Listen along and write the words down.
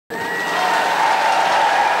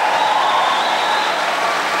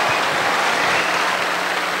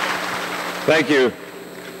Thank you.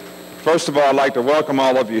 First of all, I'd like to welcome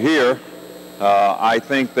all of you here. I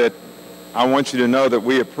think that I want you to know that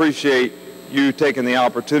we appreciate you taking the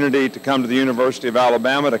opportunity to come to the University of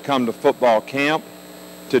Alabama, to come to football camp,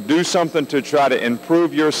 to do something to try to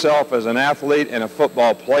improve yourself as an athlete and a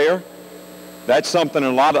football player. That's something a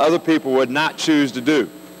lot of other people would not choose to do.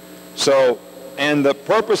 So, and the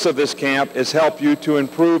purpose of this camp is help you to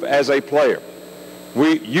improve as a player.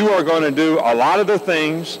 You are going to do a lot of the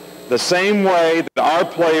things the same way that our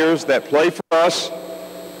players that play for us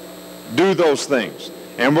do those things.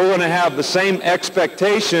 And we're going to have the same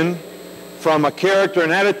expectation from a character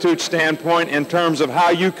and attitude standpoint in terms of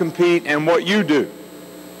how you compete and what you do.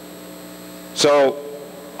 So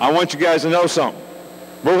I want you guys to know something.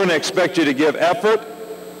 We're going to expect you to give effort,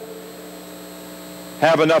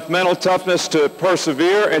 have enough mental toughness to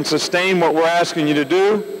persevere and sustain what we're asking you to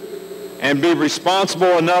do, and be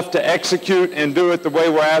responsible enough to execute and do it the way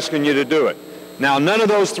we're asking you to do it. Now, none of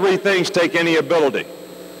those three things take any ability.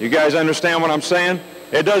 You guys understand what I'm saying?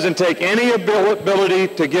 It doesn't take any ability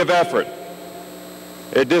to give effort.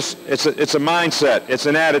 It's a mindset. It's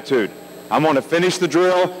an attitude. I'm going to finish the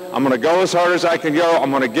drill. I'm going to go as hard as I can go.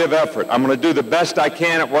 I'm going to give effort. I'm going to do the best I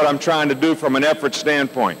can at what I'm trying to do from an effort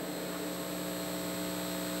standpoint.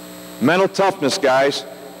 Mental toughness, guys.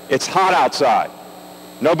 It's hot outside.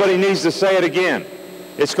 Nobody needs to say it again.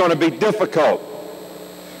 It's going to be difficult.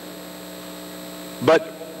 But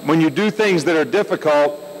when you do things that are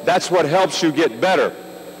difficult, that's what helps you get better.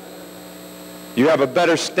 You have a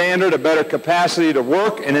better standard, a better capacity to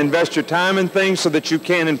work and invest your time in things so that you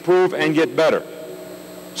can improve and get better.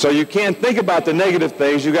 So you can't think about the negative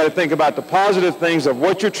things. You've got to think about the positive things of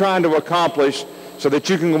what you're trying to accomplish so that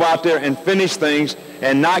you can go out there and finish things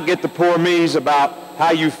and not get the poor me's about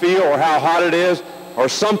how you feel or how hot it is, or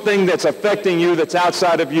something that's affecting you that's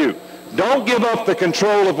outside of you. Don't give up the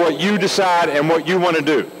control of what you decide and what you want to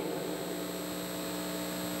do.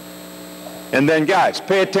 And then, guys,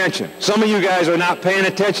 pay attention. Some of you guys are not paying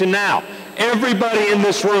attention now. Everybody in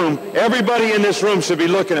this room should be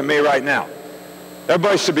looking at me right now.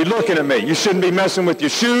 Everybody should be looking at me. You shouldn't be messing with your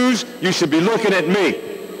shoes. You should be looking at me.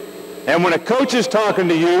 And when a coach is talking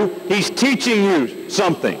to you, he's teaching you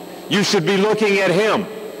something. You should be looking at him.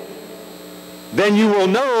 Then you will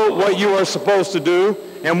know what you are supposed to do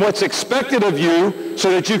and what's expected of you so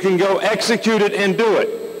that you can go execute it and do it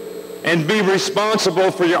and be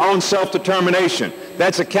responsible for your own self-determination.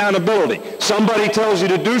 That's accountability. Somebody tells you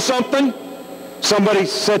to do something. Somebody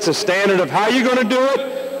sets a standard of how you're going to do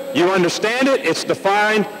it. You understand it. It's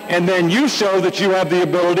defined. And then you show that you have the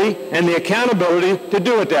ability and the accountability to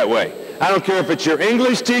do it that way. I don't care if it's your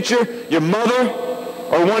English teacher, your mother,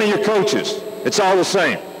 or one of your coaches. It's all the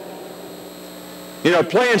same. You know,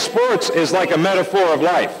 playing sports is like a metaphor of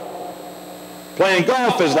life. Playing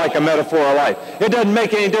golf is like a metaphor of life. It doesn't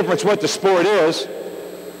make any difference what the sport is.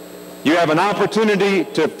 You have an opportunity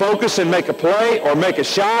to focus and make a play or make a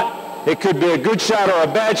shot. It could be a good shot or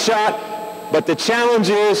a bad shot, but the challenge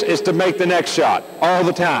is to make the next shot all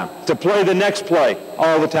the time, to play the next play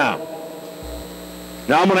all the time.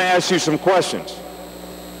 Now I'm going to ask you some questions.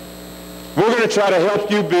 We're going to try to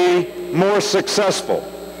help you be more successful.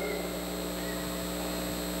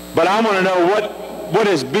 But I want to know what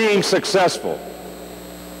is being successful.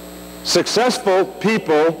 Successful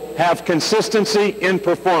people have consistency in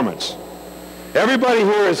performance. Everybody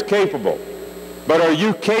here is capable, but are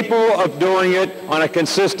you capable of doing it on a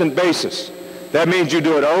consistent basis? That means you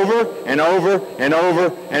do it over and over and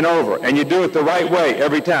over and over, and you do it the right way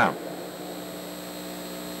every time.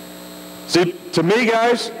 See, to me,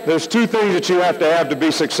 guys, there's two things that you have to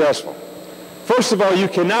be successful. First of all, you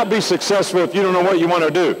cannot be successful if you don't know what you want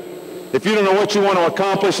to do. If you don't know what you want to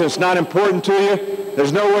accomplish and it's not important to you,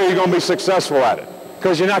 there's no way you're going to be successful at it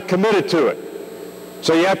because you're not committed to it.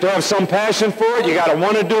 So you have to have some passion for it. You got to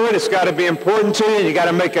want to do it. It's got to be important to you. And you got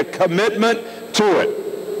to make a commitment to it,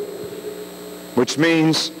 which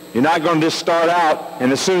means you're not going to just start out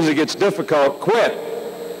and as soon as it gets difficult, quit.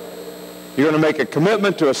 You're going to make a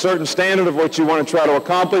commitment to a certain standard of what you want to try to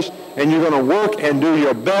accomplish, and you're going to work and do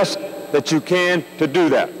your best that you can to do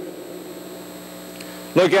that.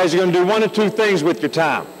 Look, guys, you're going to do one of two things with your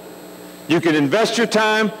time. You can invest your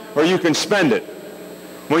time or you can spend it.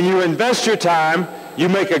 When you invest your time, you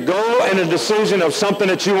make a goal and a decision of something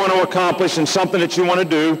that you want to accomplish and something that you want to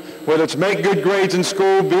do, whether it's make good grades in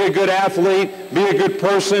school, be a good athlete, be a good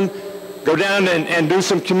person, go down and do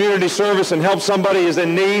some community service and help somebody who's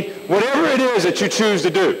in need, whatever it is that you choose to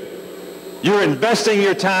do. You're investing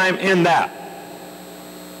your time in that.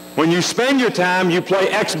 When you spend your time, you play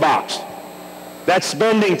Xbox. That's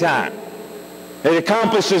spending time. It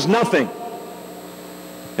accomplishes nothing.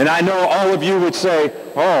 And I know all of you would say,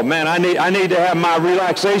 oh man, I need to have my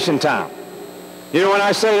relaxation time. You know what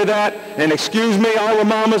I say to that? And excuse me, all the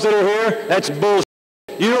mamas that are here, that's bullshit.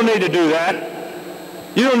 You don't need to do that.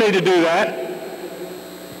 You don't need to do that.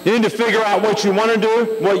 You need to figure out what you want to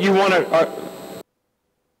do, what you want to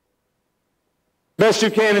best you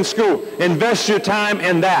can in school. Invest your time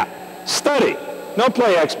in that. Study. Don't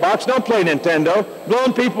play Xbox. Don't play Nintendo.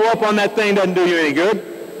 Blowing people up on that thing doesn't do you any good.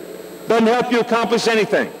 Doesn't help you accomplish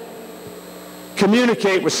anything.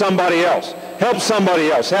 Communicate with somebody else. Help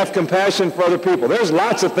somebody else. Have compassion for other people. There's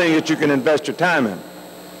lots of things that you can invest your time in.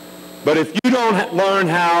 But if you don't learn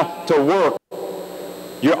how to work,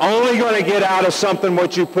 you're only going to get out of something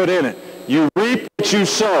what you put in it. You reap what you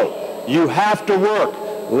sow. You have to work.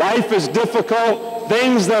 Life is difficult.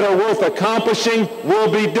 Things that are worth accomplishing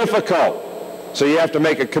will be difficult. So you have to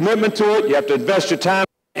make a commitment to it. You have to invest your time,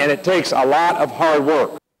 and it takes a lot of hard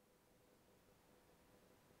work.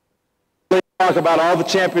 They talk about all the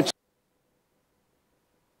championships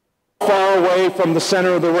far away from the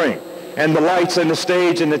center of the ring, and the lights and the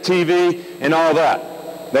stage and the TV and all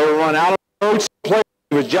that. They were run out of the road, play.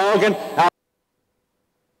 He was jogging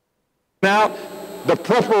out. The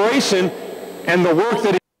preparation and the work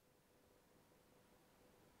that he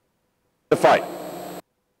to fight.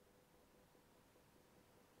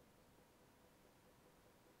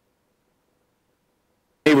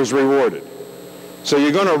 He was rewarded. So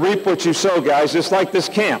you're going to reap what you sow, guys, just like this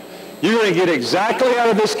camp. You're going to get exactly out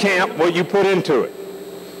of this camp what you put into it.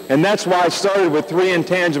 And that's why I started with 3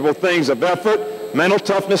 intangible things of effort, mental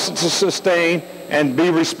toughness to sustain, and be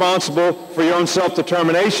responsible for your own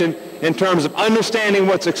self-determination in terms of understanding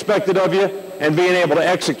what's expected of you and being able to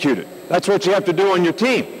execute it. That's what you have to do on your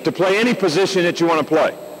team to play any position that you want to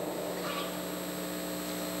play.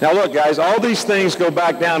 Now look, guys, all these things go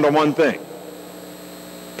back down to one thing.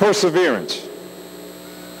 Perseverance.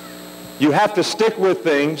 You have to stick with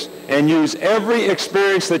things and use every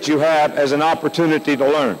experience that you have as an opportunity to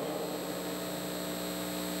learn.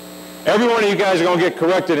 Every one of you guys are going to get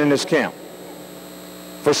corrected in this camp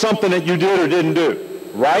for something that you did or didn't do.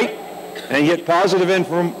 Right? And get positive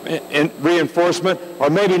reinforcement, or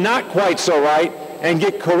maybe not quite so right, and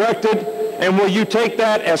get corrected. And will you take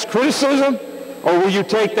that as criticism, or will you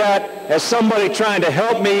take that as somebody trying to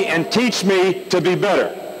help me and teach me to be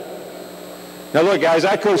better? Now look, guys,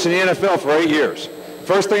 I coached in the NFL for 8 years.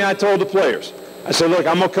 First thing I told the players, I said, look,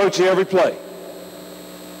 I'm going to coach you every play.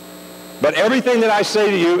 But everything that I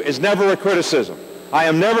say to you is never a criticism. I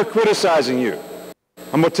am never criticizing you.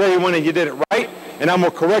 I'm going to tell you when you did it right, and I'm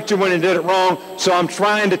going to correct you when you did it wrong, so I'm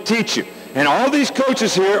trying to teach you. And all these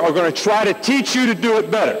coaches here are going to try to teach you to do it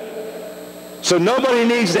better. So nobody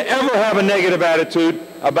needs to ever have a negative attitude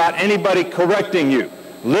about anybody correcting you.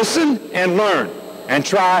 Listen and learn and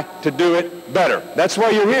try to do it better. That's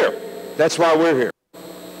why you're here. That's why we're here.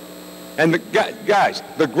 And guys,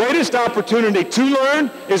 the greatest opportunity to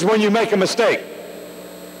learn is when you make a mistake.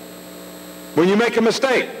 When you make a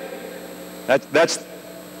mistake. That's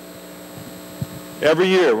every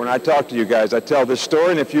year when I talk to you guys, I tell this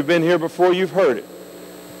story, and if you've been here before, you've heard it.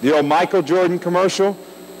 The old Michael Jordan commercial,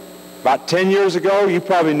 about 10 years ago, you've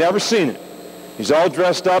probably never seen it. He's all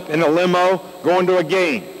dressed up in a limo going to a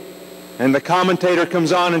game. And the commentator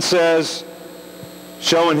comes on and says,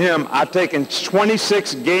 showing him, I've taken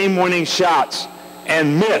 26 game-winning shots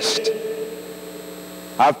and missed.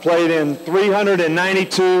 I've played in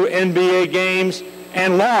 392 NBA games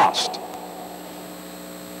and lost.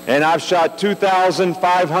 And I've shot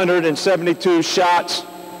 2,572 shots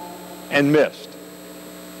and missed.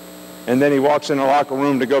 And then he walks in the locker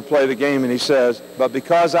room to go play the game and he says, but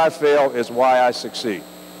because I fail is why I succeed.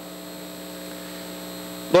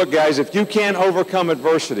 Look, guys, if you can't overcome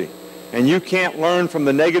adversity and you can't learn from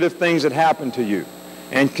the negative things that happen to you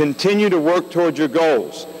and continue to work toward your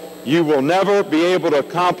goals, you will never be able to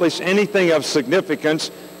accomplish anything of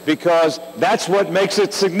significance, because that's what makes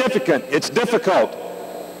it significant. It's difficult.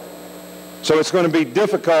 So it's going to be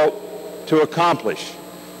difficult to accomplish.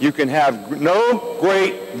 You can have no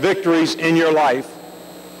great victories in your life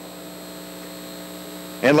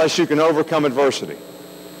unless you can overcome adversity.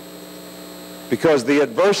 Because the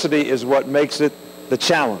adversity is what makes it the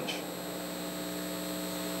challenge.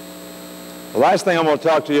 The last thing I'm going to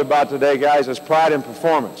talk to you about today, guys, is pride in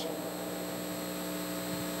performance.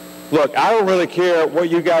 Look, I don't really care what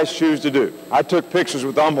you guys choose to do. I took pictures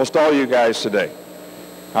with almost all you guys today.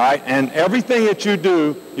 All right? And everything that you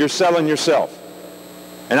do, you're selling yourself.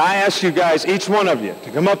 And I ask you guys, each one of you,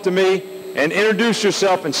 to come up to me and introduce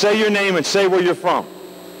yourself and say your name and say where you're from.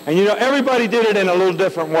 And you know, everybody did it in a little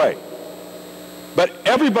different way. But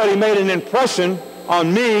everybody made an impression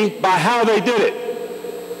on me by how they did it.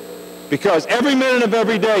 Because every minute of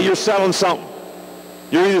every day you're selling something.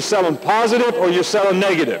 You're either selling positive or you're selling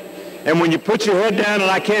negative. And when you put your head down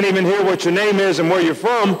and I can't even hear what your name is and where you're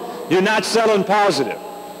from, you're not selling positive.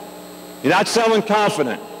 You're not selling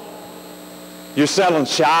confident. You're selling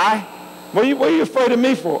shy. What are you afraid of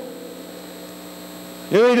me for?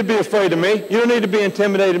 You don't need to be afraid of me. You don't need to be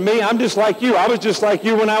intimidated of me. I'm just like you. I was just like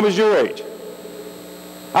you when I was your age.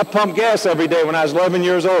 I pumped gas every day when I was 11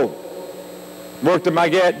 years old. Worked at my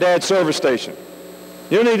dad's service station.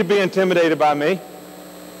 You don't need to be intimidated by me.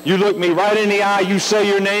 You look me right in the eye, you say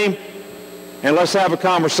your name, and let's have a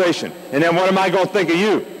conversation. And then what am I going to think of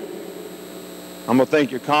you? I'm going to think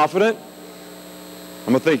you're confident.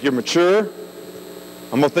 I'm going to think you're mature.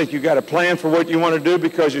 I'm going to think you got a plan for what you want to do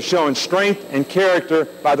because you're showing strength and character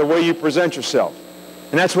by the way you present yourself.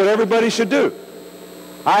 And that's what everybody should do.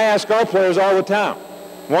 I ask our players all the time.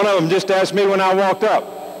 One of them just asked me when I walked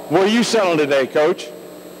up, "What are you selling today, Coach?"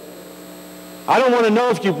 I don't want to know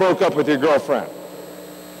if you broke up with your girlfriend.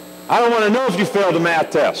 I don't want to know if you failed a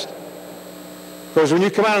math test. Because when you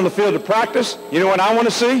come out on the field to practice, you know what I want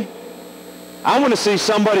to see? I want to see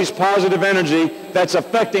somebody's positive energy that's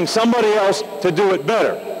affecting somebody else to do it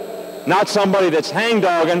better. Not somebody that's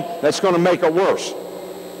hang-dogging that's going to make it worse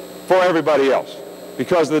for everybody else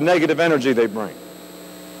because of the negative energy they bring.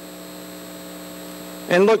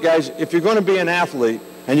 And look, guys, if you're going to be an athlete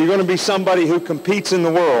and you're going to be somebody who competes in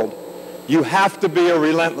the world, you have to be a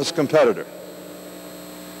relentless competitor.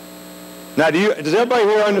 Now, does everybody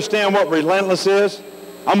here understand what relentless is?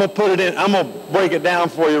 I'm going to break it down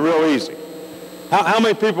for you real easy. How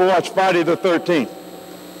many people watch Friday the 13th?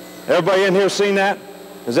 Everybody in here seen that?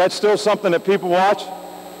 Is that still something that people watch?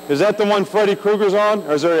 Is that the one Freddy Krueger's on?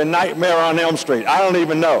 Or is there a Nightmare on Elm Street? I don't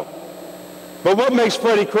even know. But what makes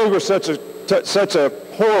Freddy Krueger such a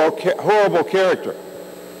horrible character?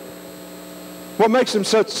 What makes him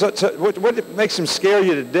what makes him scare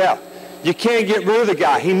you to death? You can't get rid of the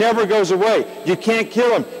guy. He never goes away. You can't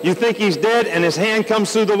kill him. You think he's dead and his hand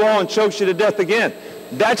comes through the wall and chokes you to death again.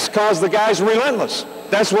 That's because the guy's relentless.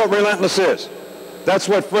 That's what relentless is. That's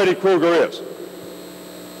what Freddy Krueger is.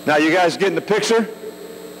 Now, you guys getting the picture?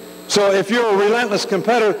 So if you're a relentless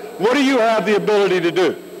competitor, what do you have the ability to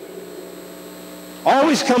do?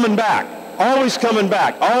 Always coming back. Always coming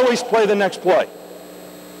back. Always play the next play.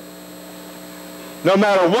 No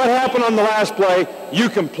matter what happened on the last play, you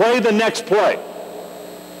can play the next play.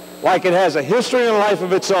 Like it has a history and a life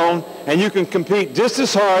of its own, and you can compete just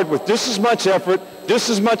as hard with just as much effort, just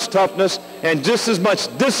as much toughness, and just as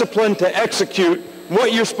much discipline to execute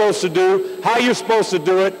what you're supposed to do, how you're supposed to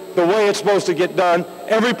do it, the way it's supposed to get done,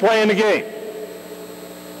 every play in the game.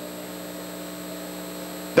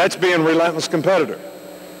 That's being a relentless competitor.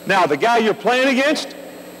 Now, the guy you're playing against,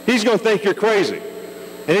 he's going to think you're crazy.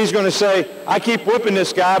 And he's going to say, "I keep whipping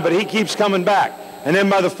this guy, but he keeps coming back." And then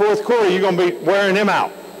by the fourth quarter, you're going to be wearing him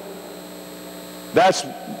out. That's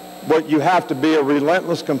what you have to be, a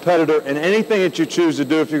relentless competitor in anything that you choose to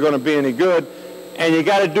do if you're going to be any good. And you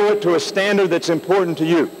got to do it to a standard that's important to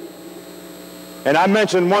you. And I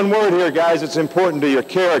mentioned one word here, guys, that's important to your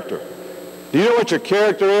character. Do you know what your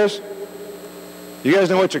character is? You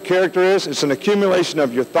guys know what your character is? It's an accumulation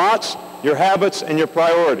of your thoughts, your habits, and your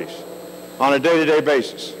priorities on a day-to-day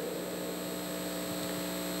basis.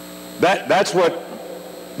 That's what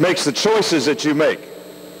makes the choices that you make.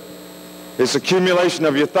 It's accumulation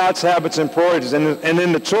of your thoughts, habits, and priorities. And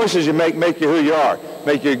then the choices you make you who you are.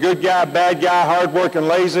 Make you a good guy, bad guy, hard-working,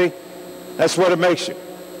 lazy. That's what it makes you.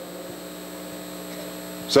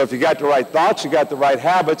 So if you got the right thoughts, you got the right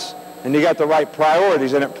habits, and you got the right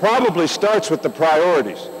priorities. And it probably starts with the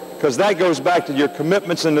priorities, because that goes back to your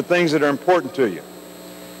commitments and the things that are important to you.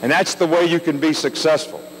 And that's the way you can be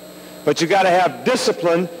successful. But you got to have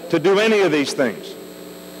discipline to do any of these things.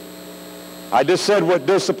 I just said what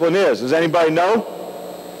discipline is. Does anybody know?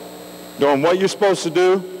 Doing what you're supposed to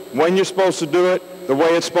do, when you're supposed to do it, the way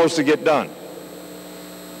it's supposed to get done.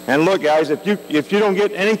 And look, guys, if you don't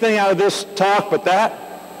get anything out of this talk but that,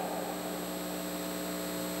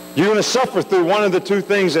 you're going to suffer through one of the two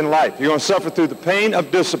things in life. You're going to suffer through the pain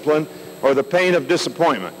of discipline or the pain of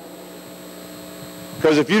disappointment.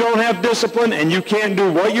 Because if you don't have discipline and you can't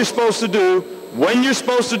do what you're supposed to do, when you're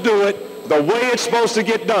supposed to do it, the way it's supposed to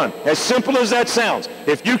get done, as simple as that sounds,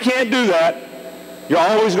 if you can't do that, you're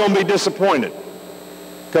always going to be disappointed.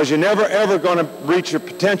 Because you're never, ever going to reach your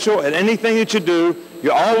potential at anything that you do.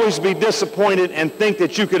 You'll always be disappointed and think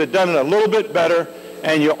that you could have done it a little bit better,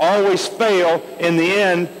 and you'll always fail in the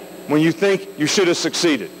end when you think you should have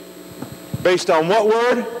succeeded. Based on what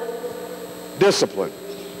word? Discipline.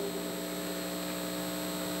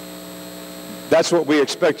 That's what we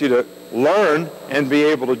expect you learn and be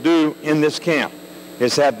able to do in this camp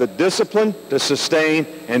is have the discipline to sustain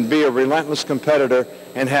and be a relentless competitor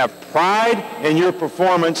and have pride in your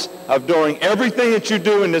performance of doing everything that you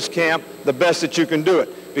do in this camp the best that you can do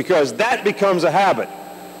it, because that becomes a habit.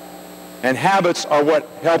 And habits are what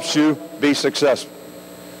helps you be successful.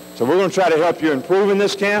 So we're going to try to help you improve in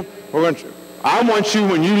this camp. I want you,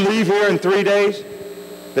 when you leave here in 3 days,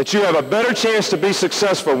 that you have a better chance to be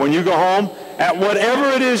successful when you go home at whatever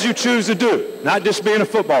it is you choose to do, not just being a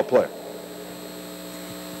football player.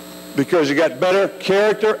 Because you got better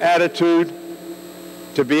character, attitude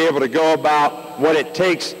to be able to go about what it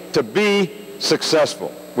takes to be successful,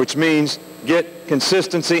 which means get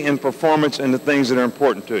consistency in performance in the things that are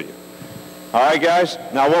important to you. All right, guys?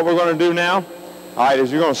 Now what we're going to do now, all right,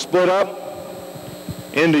 is you're going to split up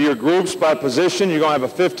into your groups by position. You're going to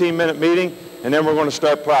have a 15-minute meeting, and then we're going to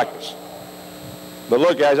start practice. But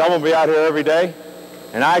look, guys, I'm going to be out here every day,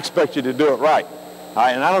 and I expect you to do it right. All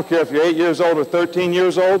right, and I don't care if you're 8 years old or 13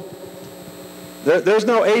 years old. There's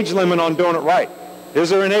no age limit on doing it right. Is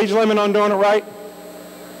there an age limit on doing it right?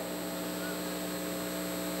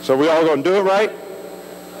 So we all going to do it right?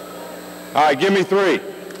 All right, give me 3.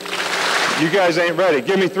 You guys ain't ready.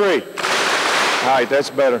 Give me 3. All right, that's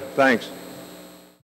better. Thanks.